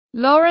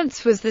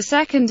Laurence was the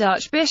second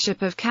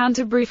Archbishop of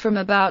Canterbury from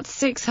about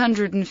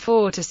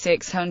 604 to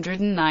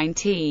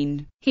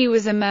 619. He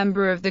was a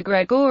member of the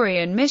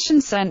Gregorian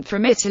mission sent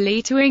from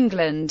Italy to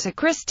England to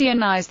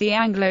Christianize the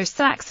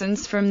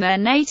Anglo-Saxons from their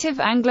native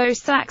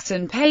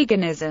Anglo-Saxon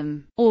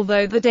paganism.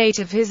 Although the date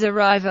of his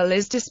arrival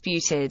is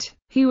disputed,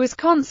 he was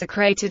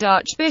consecrated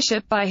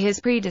archbishop by his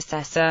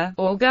predecessor,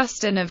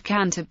 Augustine of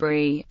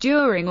Canterbury,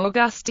 during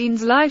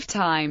Augustine's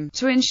lifetime,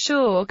 to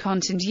ensure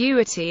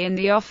continuity in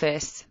the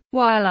office.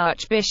 While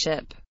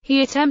archbishop,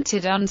 he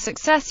attempted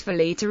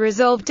unsuccessfully to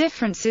resolve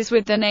differences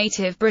with the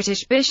native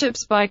British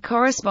bishops by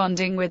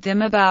corresponding with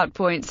them about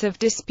points of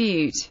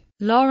dispute.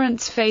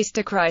 Laurence faced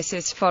a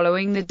crisis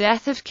following the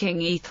death of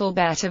King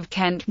Ealdgyth of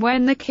Kent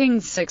when the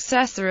king's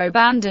successor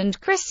abandoned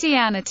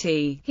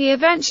Christianity. He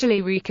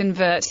eventually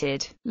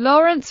reconverted.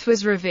 Laurence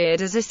was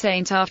revered as a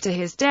saint after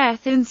his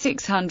death in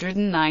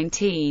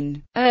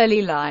 619.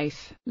 Early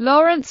life.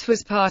 Laurence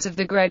was part of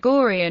the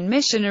Gregorian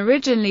mission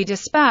originally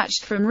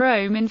dispatched from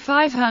Rome in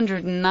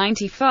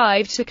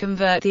 595 to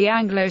convert the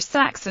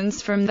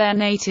Anglo-Saxons from their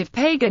native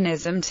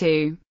paganism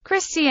to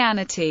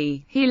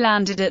Christianity. He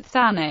landed at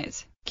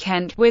Thanet,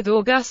 Kent, with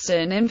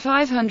Augustine in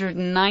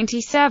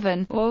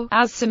 597, or,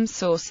 as some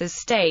sources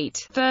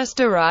state, first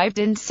arrived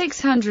in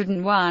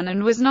 601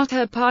 and was not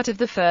a part of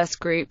the first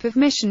group of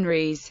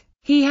missionaries.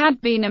 He had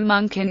been a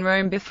monk in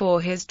Rome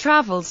before his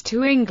travels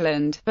to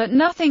England, but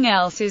nothing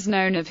else is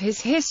known of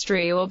his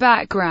history or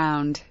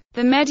background.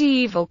 The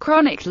medieval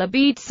chronicler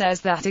Bede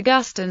says that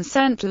Augustine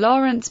sent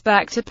Laurence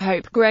back to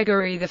Pope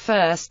Gregory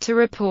I to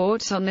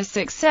report on the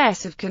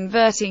success of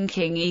converting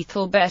King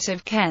Ealdgyth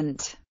of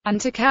Kent, and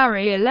to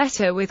carry a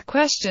letter with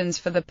questions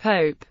for the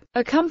Pope.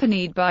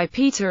 Accompanied by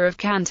Peter of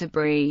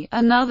Canterbury,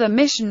 another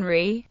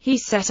missionary, he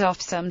set off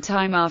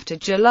sometime after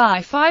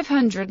July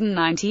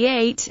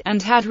 598,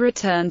 and had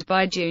returned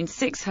by June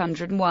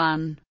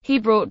 601. He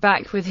brought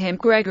back with him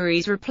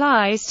Gregory's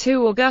replies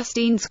to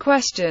Augustine's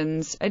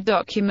questions, a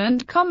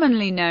document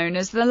commonly known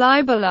as the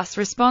Libellus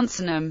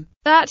Responsionum,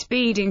 that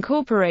Bede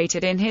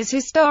incorporated in his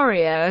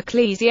Historia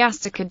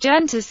Ecclesiastica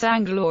Gentis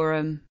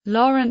Anglorum.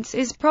 Laurence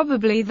is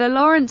probably the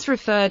Laurence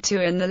referred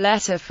to in the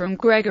letter from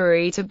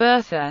Gregory to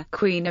Bertha,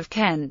 Queen of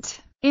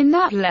Kent. In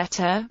that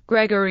letter,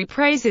 Gregory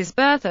praises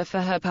Bertha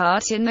for her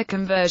part in the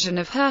conversion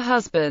of her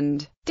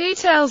husband,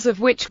 details of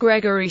which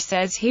Gregory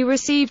says he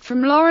received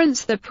from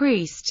Laurence the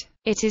priest.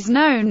 It is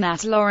known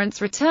that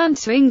Laurence returned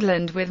to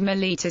England with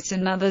Mellitus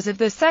and others of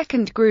the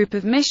second group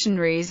of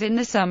missionaries in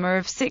the summer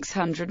of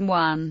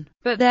 601,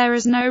 but there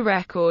is no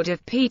record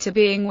of Peter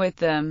being with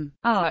them.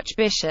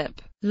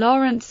 Archbishop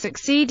Laurence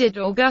succeeded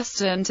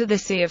Augustine to the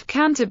See of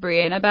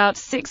Canterbury in about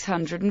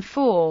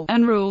 604,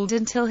 and ruled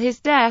until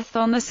his death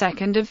on the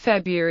 2nd of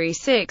February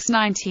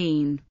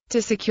 619.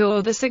 To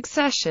secure the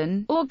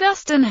succession,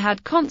 Augustine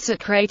had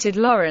consecrated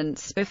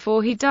Laurence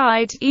before he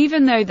died,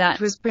 even though that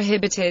was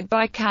prohibited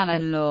by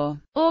canon law.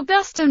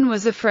 Augustine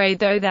was afraid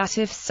though that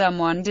if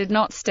someone did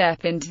not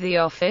step into the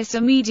office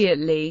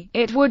immediately,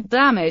 it would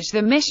damage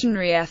the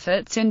missionary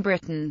efforts in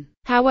Britain.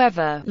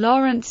 However,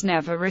 Laurence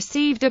never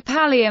received a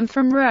pallium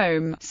from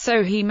Rome,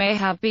 so he may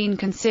have been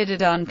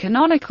considered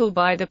uncanonical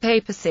by the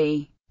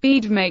papacy.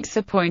 Bede makes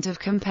a point of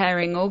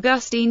comparing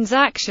Augustine's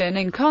action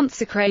in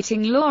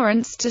consecrating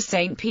Laurence to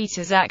St.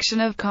 Peter's action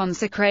of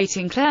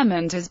consecrating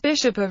Clement as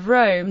Bishop of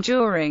Rome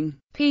during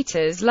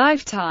Peter's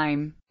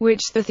lifetime,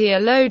 which the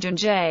theologian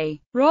J.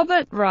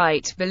 Robert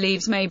Wright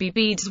believes may be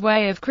Bede's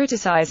way of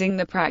criticizing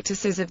the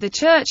practices of the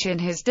Church in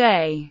his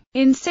day.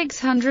 In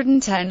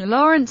 610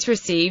 Laurence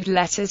received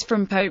letters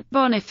from Pope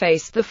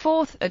Boniface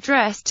IV,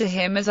 addressed to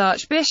him as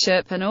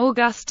Archbishop and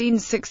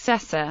Augustine's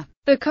successor.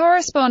 The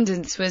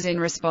correspondence was in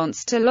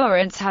response to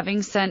Laurence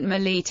having sent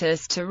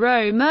Mellitus to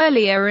Rome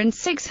earlier in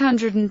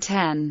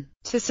 610,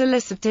 to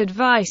solicit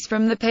advice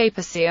from the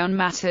papacy on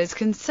matters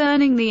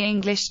concerning the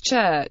English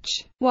Church.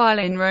 While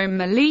in Rome,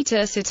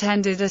 Mellitus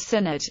attended a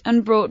synod,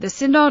 and brought the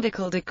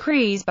synodical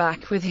decrees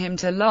back with him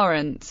to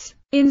Laurence.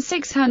 In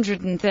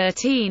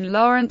 613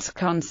 Laurence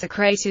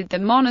consecrated the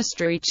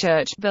monastery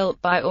church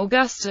built by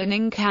Augustine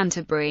in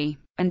Canterbury,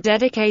 and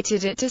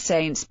dedicated it to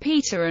Saints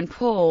Peter and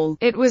Paul.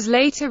 It was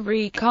later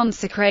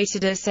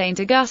reconsecrated as St.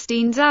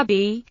 Augustine's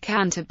Abbey,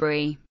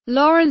 Canterbury.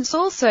 Laurence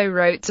also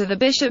wrote to the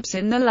bishops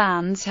in the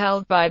lands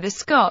held by the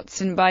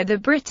Scots and by the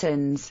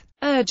Britons,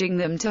 urging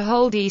them to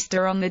hold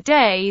Easter on the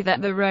day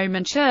that the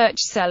Roman Church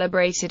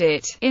celebrated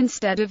it,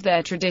 instead of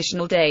their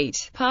traditional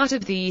date, part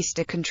of the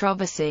Easter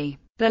controversy.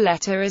 The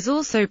letter is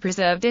also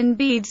preserved in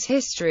Bede's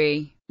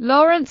history.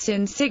 Laurence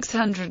in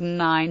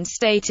 609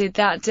 stated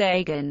that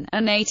Dagon,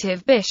 a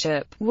native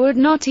bishop, would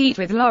not eat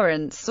with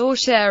Laurence or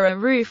share a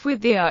roof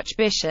with the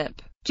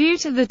archbishop, due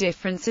to the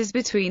differences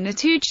between the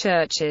two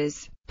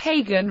churches.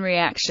 Pagan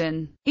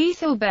reaction.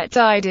 Ealdgyth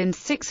died in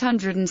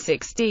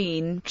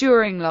 616.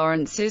 During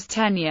Laurence's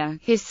tenure,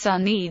 his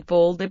son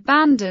Ealdbald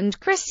abandoned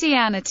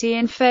Christianity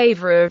in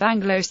favor of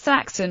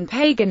Anglo-Saxon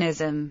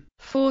paganism,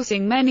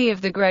 forcing many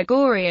of the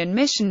Gregorian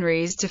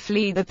missionaries to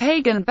flee the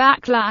pagan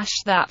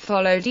backlash that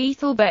followed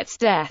Ealdgyth's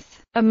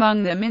death.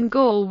 Among them in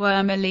Gaul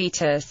were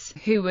Mellitus,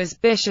 who was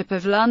Bishop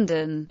of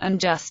London, and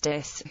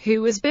Justice,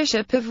 who was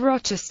Bishop of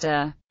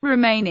Rochester.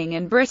 Remaining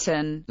in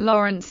Britain,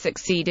 Laurence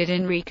succeeded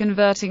in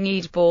reconverting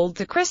Ealdgyth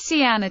to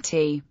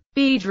Christianity.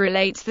 Bede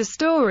relates the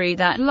story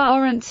that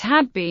Laurence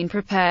had been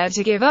prepared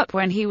to give up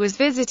when he was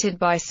visited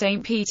by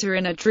St. Peter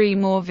in a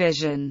dream or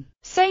vision.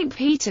 St.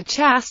 Peter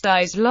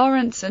chastised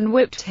Laurence and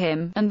whipped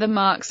him, and the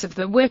marks of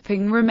the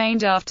whipping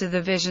remained after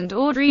the vision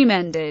or dream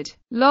ended.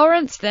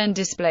 Laurence then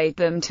displayed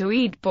them to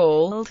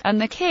Ealdgyth,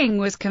 and the king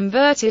was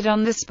converted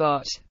on the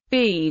spot.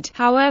 Bede,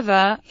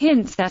 however,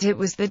 hints that it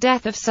was the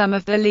death of some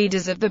of the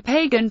leaders of the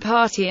pagan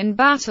party in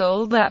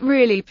battle that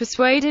really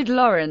persuaded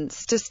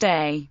Laurence to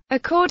stay.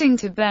 According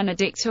to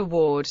Benedict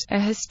Ward, a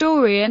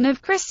historian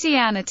of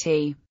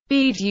Christianity,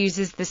 Bede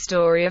uses the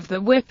story of the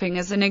whipping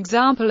as an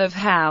example of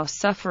how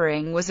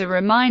suffering was a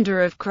reminder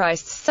of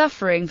Christ's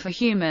suffering for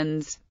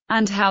humans,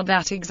 and how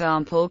that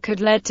example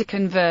could lead to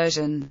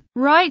conversion.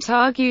 Wright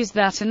argues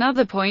that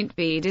another point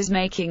Bede is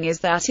making is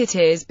that it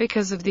is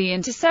because of the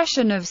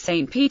intercession of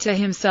St. Peter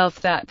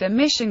himself that the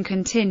mission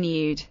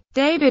continued.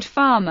 David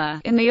Farmer,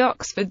 in the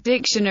Oxford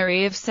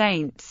Dictionary of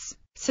Saints,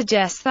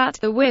 suggests that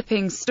the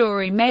whipping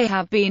story may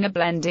have been a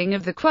blending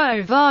of the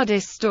Quo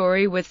Vadis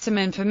story with some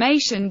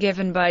information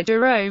given by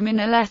Jerome in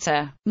a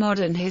letter.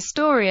 Modern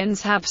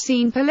historians have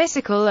seen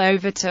political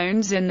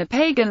overtones in the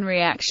pagan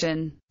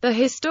reaction. The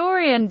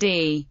historian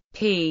D.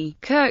 P.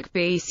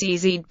 Kirkby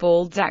sees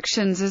Ealdgyth's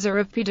actions as a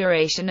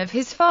repudiation of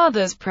his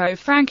father's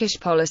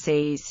pro-Frankish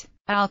policies.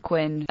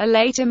 Alcuin, a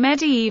later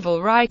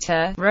medieval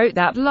writer, wrote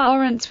that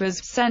Laurence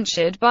was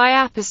censured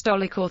by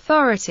apostolic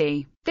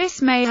authority.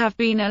 This may have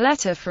been a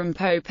letter from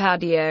Pope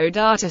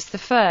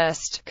Adeodatus I,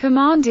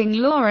 commanding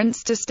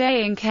Laurence to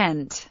stay in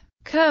Kent.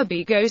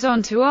 Kirby goes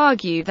on to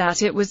argue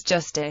that it was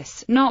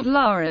Justice, not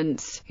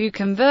Laurence, who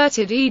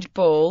converted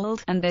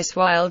Ealdgyth, and this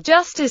while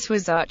Justice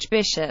was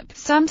archbishop,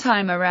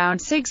 sometime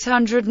around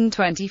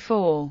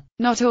 624.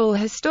 Not all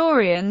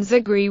historians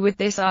agree with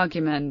this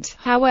argument,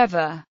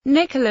 however.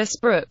 Nicholas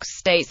Brooks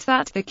states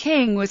that the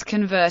king was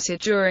converted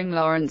during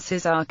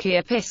Laurence's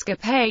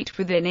archiepiscopate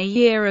within a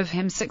year of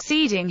him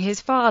succeeding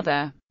his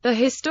father. The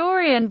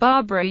historian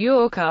Barbara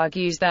York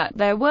argues that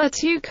there were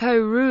two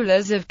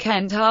co-rulers of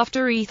Kent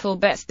after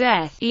Ethelbert's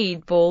death,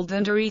 Ealdgyth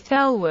and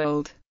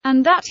Ethelwald,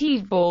 and that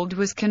Ealdgyth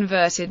was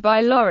converted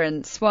by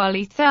Laurence while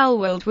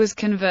Ethelwald was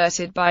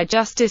converted by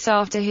Justice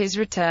after his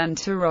return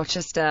to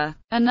Rochester.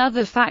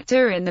 Another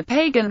factor in the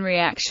pagan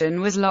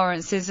reaction was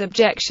Laurence's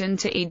objection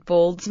to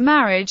Ealdgyth's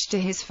marriage to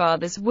his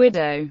father's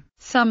widow,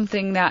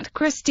 something that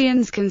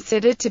Christians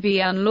considered to be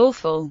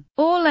unlawful.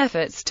 All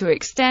efforts to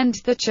extend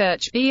the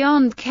church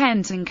beyond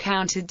Kent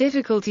encountered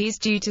difficulties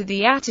due to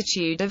the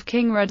attitude of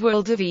King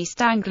Radwald of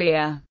East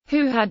Anglia,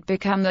 who had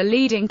become the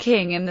leading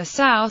king in the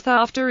south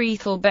after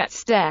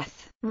Ethelbert's death.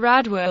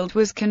 Radwald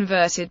was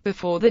converted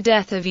before the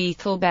death of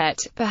Ethelbert,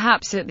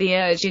 perhaps at the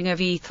urging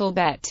of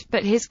Ethelbert,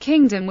 but his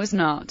kingdom was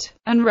not,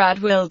 and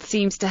Radwald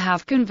seems to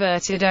have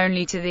converted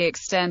only to the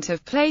extent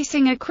of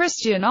placing a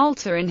Christian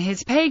altar in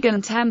his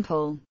pagan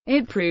temple.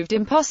 It proved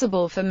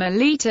impossible for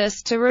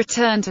Mellitus to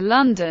return to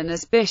London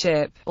as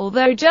bishop,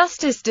 although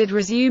Justice did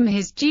resume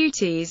his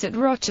duties at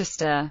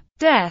Rochester.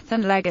 Death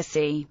and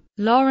legacy.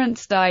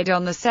 Laurence died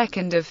on the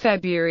 2nd of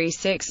February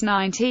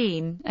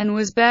 619, and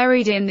was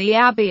buried in the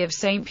Abbey of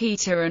St.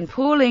 Peter and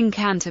Paul in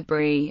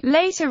Canterbury,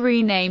 later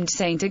renamed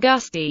St.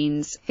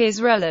 Augustine's.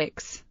 His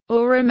relics,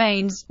 or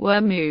remains,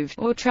 were moved,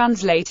 or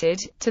translated,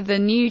 to the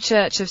new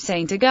church of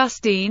St.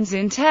 Augustine's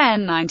in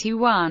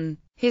 1091.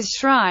 His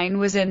shrine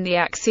was in the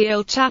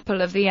axial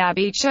chapel of the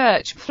Abbey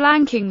Church,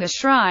 flanking the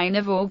shrine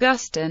of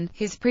Augustine,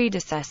 his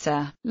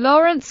predecessor.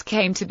 Laurence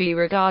came to be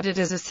regarded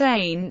as a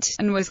saint,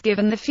 and was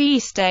given the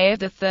feast day of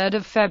the 3rd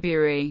of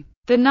February.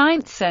 The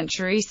 9th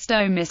century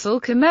stone missal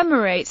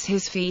commemorates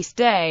his feast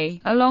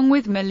day, along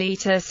with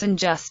Mellitus and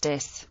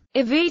Justice.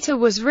 Evita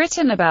was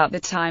written about the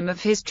time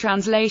of his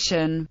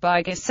translation,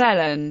 by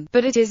Gasellin,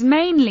 but it is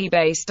mainly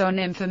based on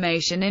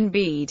information in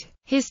Bede.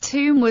 His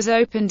tomb was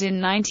opened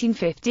in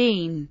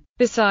 1915.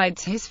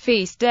 Besides his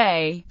feast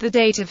day, the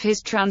date of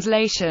his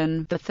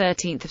translation, the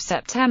 13th of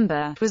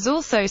September, was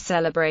also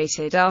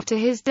celebrated after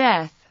his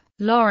death.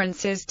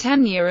 Laurence's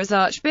tenure as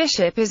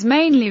archbishop is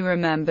mainly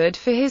remembered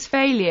for his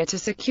failure to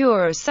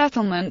secure a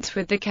settlement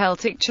with the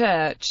Celtic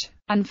Church,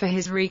 and for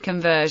his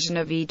reconversion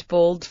of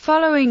Ealdgyth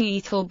following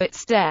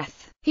Ethelbert's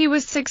death. He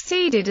was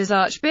succeeded as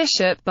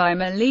archbishop by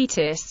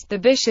Mellitus, the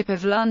Bishop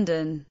of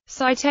London.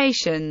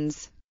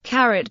 Citations.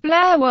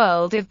 Blair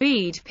World of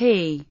Bede,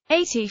 p.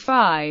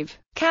 85.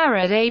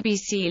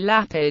 ABC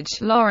Lapage,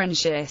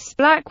 Laurentius,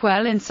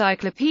 Blackwell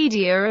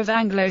Encyclopedia of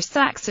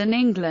Anglo-Saxon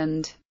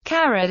England.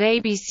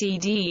 ABCDEFGH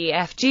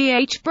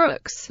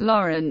Brooks,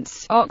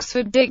 Laurence,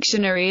 Oxford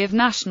Dictionary of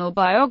National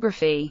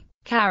Biography.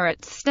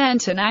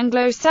 Stenton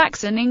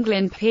Anglo-Saxon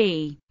England,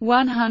 p.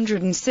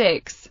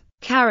 106.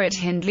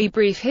 Hindley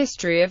Brief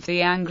History of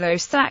the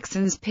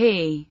Anglo-Saxons,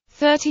 p.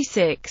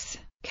 36.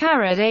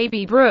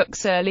 A.B.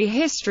 Brooks Early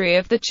History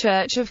of the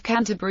Church of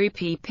Canterbury,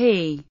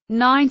 pp.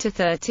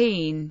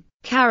 9-13.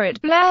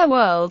 Blair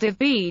World of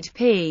Bede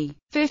p.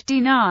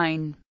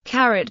 59.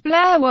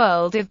 Blair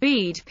World of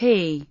Bede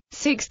p.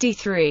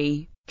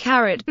 63.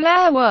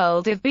 Blair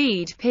World of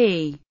Bede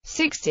p.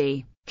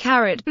 60.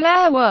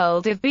 Blair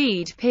World of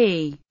Bede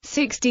p.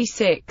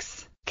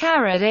 66.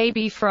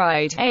 A.B.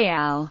 Fried,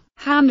 A.L.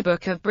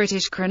 Handbook of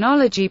British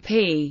Chronology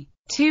p.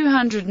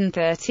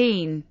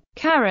 213.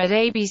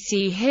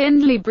 ABC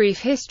Hindley Brief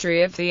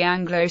History of the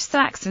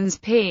Anglo-Saxons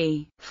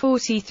p.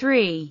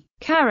 43.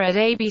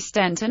 A.B.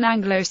 Stenton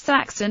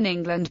Anglo-Saxon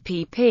England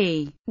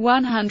pp.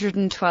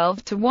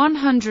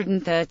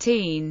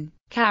 112-113.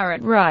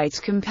 Wright's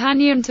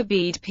Companion to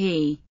Bede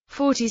p.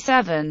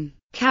 47.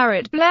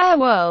 Blair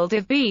World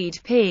of Bede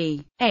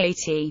p.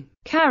 80.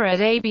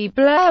 A.B.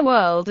 Blair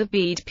World of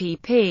Bede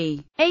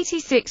pp.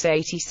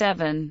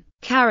 86-87.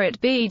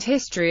 Bede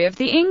History of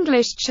the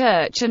English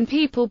Church and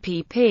People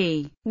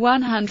pp.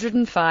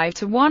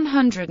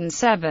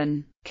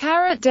 105-107.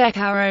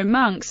 Decarro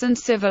Monks and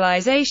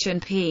Civilization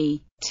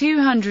p.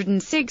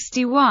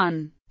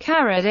 261.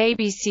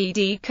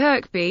 A.B.C.D.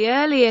 Kirkby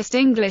Earliest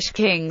English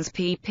Kings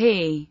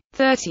pp.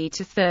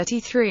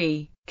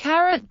 30-33.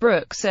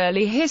 Brooks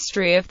Early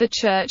History of the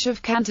Church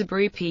of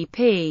Canterbury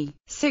pp.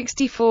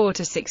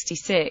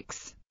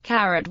 64-66.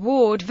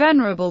 Ward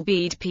Venerable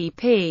Bede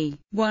pp.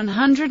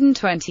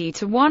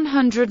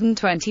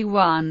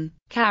 120-121.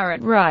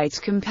 Wright's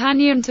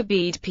Companion to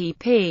Bede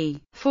pp.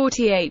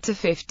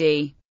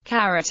 48-50.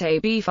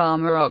 A.B.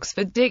 Farmer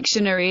Oxford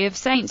Dictionary of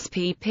Saints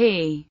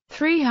pp.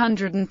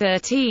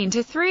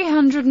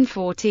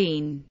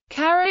 313-314.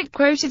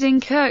 Quoted in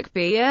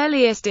Kirkby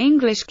Earliest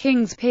English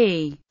Kings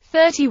p.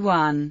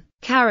 31.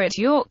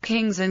 York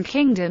Kings and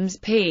Kingdoms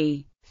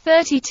p.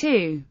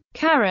 32.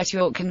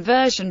 York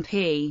Conversion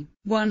p.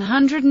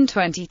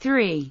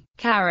 123.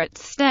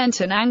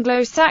 Stenton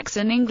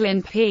Anglo-Saxon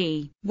England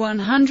p.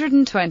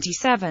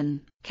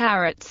 127.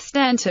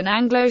 Stenton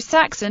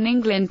Anglo-Saxon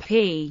England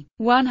p.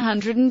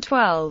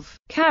 112.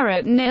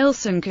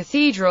 Nilsson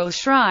Cathedral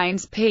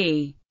Shrines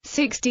p.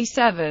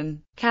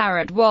 67.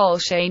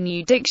 Walsh A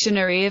New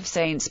Dictionary of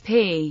Saints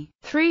p.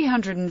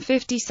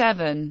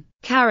 357.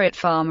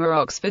 Farmer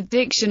Oxford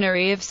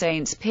Dictionary of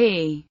Saints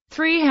p.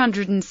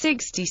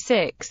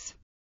 366.